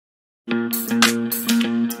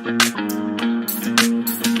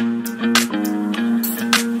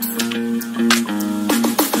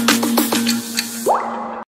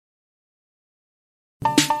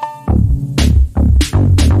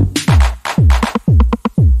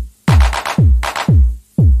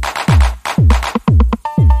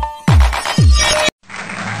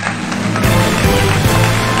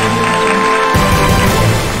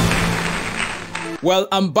Well,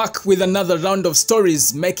 I'm back with another round of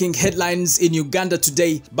stories making headlines in Uganda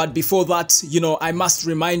today. But before that, I must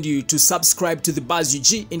remind you to subscribe to the Buzz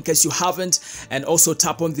UG in case you haven't, and also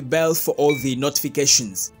tap on the bell for all the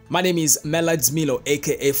notifications. My name is Muhoozi Milo,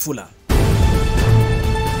 aka Fuller.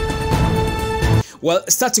 Well,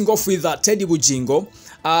 starting off with Ps Bugingo.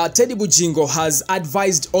 Ps Bugingo has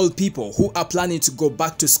advised all people who are planning to go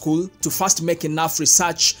back to school to first make enough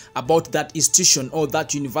research about that institution or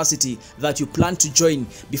that university that you plan to join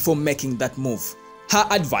before making that move. Her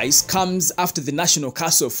advice comes after the National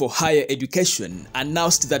Council for Higher Education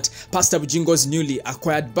announced that Ps Bugingo's newly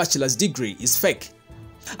acquired bachelor's degree is fake.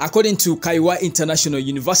 According to Kaiwa International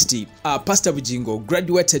University, Ps Bugingo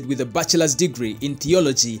graduated with a bachelor's degree in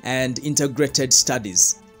theology and integrated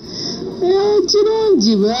studies.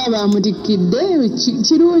 Kirungi bwaba mutikidde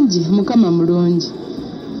kirungi mukama mulungi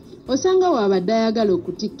osanga wabadde ayagala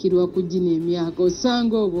okutikkirwa ku gino emyaka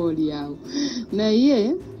osanga oba oli awo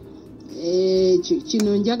naye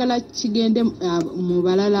kino njagala kigende mu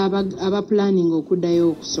balala aba planning okuddayo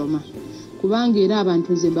okusoma kubanga era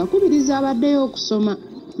abantu nze bakubiriza abaddeyo okusoma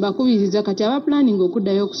bakubiriza kati aba planning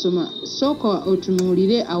okuddayo okusoma sooka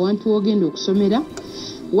otunuulire awantu wogenda okusomera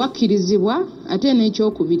wakirizibwa ate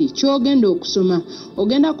n'ekyokubiri kyogenda okusoma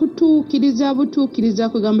ogenda kutuukiriza butuukiriza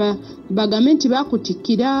kugamba bagambe nti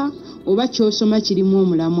bakutikkira oba kyosoma kirimu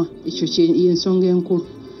omulamwa ekyo y'ensonga enkulu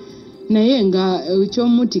naye nga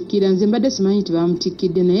kyomutikkira nze mbadde simanyi nti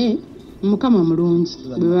bamutikkidde naye mukama mulungi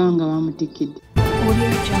bwe banga bamutikkidde.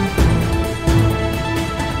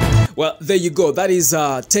 Well, there you go. That is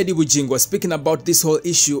Ps Bugingo speaking about this whole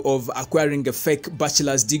issue of acquiring a fake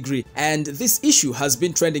bachelor's degree. And this issue has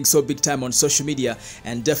been trending so big time on social media.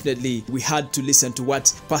 And definitely we had to listen to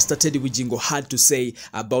what Pastor Ps Bugingo had to say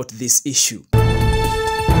about this issue.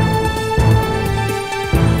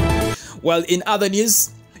 Well, in other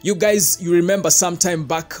news, you remember some time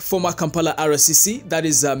back, former Kampala RCC, that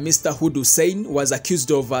is Mr. Hussein, was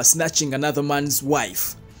accused of snatching another man's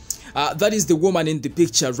wife. That is the woman in the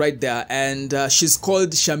picture right there, and she's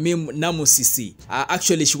called Shamim Namusisi.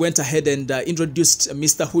 Actually, she went ahead and introduced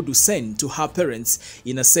Mr. Hussein to her parents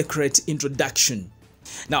in a secret introduction.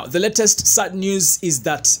 Now, the latest sad news is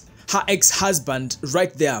that her ex-husband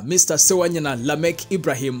right there, Mr. Sewanyana Lamek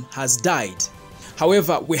Ibrahim, has died.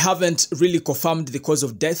 However, we haven't really confirmed the cause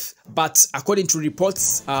of death, but according to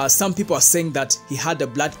reports, some people are saying that he had a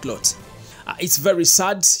blood clot. It's very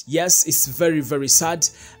sad. Yes, it's very, very sad.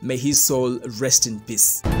 May his soul rest in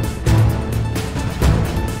peace.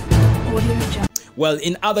 Well,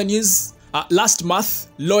 in other news, last month,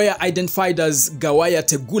 lawyer identified as Gawaya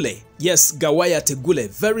Tegule. Yes, Gawaya Tegule.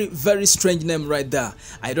 Very, very strange name right there.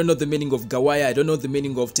 I don't know the meaning of Gawaya. I don't know the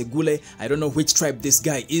meaning of Tegule. I don't know which tribe this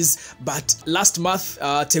guy is. But last month,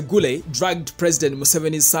 Tegule dragged President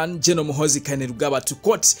Museveni's son, GANO Muhoozi Kainerugaba, to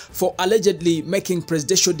court for allegedly making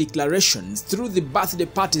presidential declarations through the birthday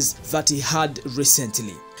parties that he had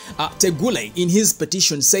recently. Tegule, in his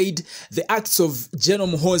petition, said the acts of GANO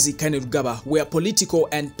Muhoozi Kainerugaba were political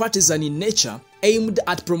and partisan in nature, aimed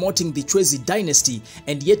at promoting the Chwezi dynasty,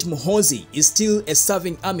 and yet Muhoozi is still a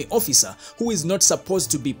serving army officer who is not supposed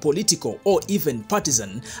to be political or even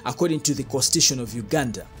partisan, according to the Constitution of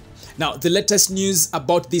Uganda. Now, the latest news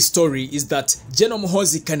about this story is that GANO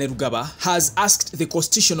Muhoozi Kainerugaba has asked the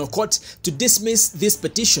Constitutional Court to dismiss this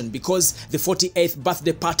petition because the 48th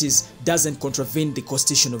birthday parties doesn't contravene the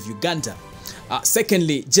Constitution of Uganda.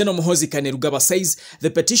 Secondly, GANO Muhoozi Kainerugaba says the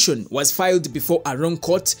petition was filed before a wrong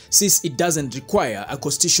court since it doesn't require a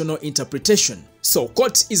constitutional interpretation. So,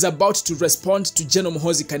 court is about to respond to GANO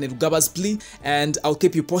Muhoozi Kainerugaba's plea, and I'll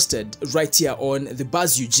keep you posted right here on the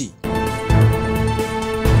Buzz UG.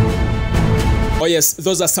 Oh yes,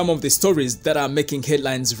 those are some of the stories that are making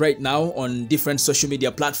headlines right now on different social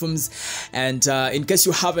media platforms. And in case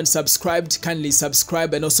you haven't subscribed, kindly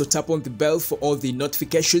subscribe and also tap on the bell for all the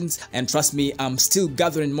notifications. And trust me, I'm still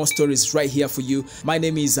gathering more stories right here for you. My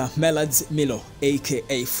name is Muhoozi Milo,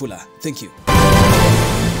 aka Fuller. Thank you.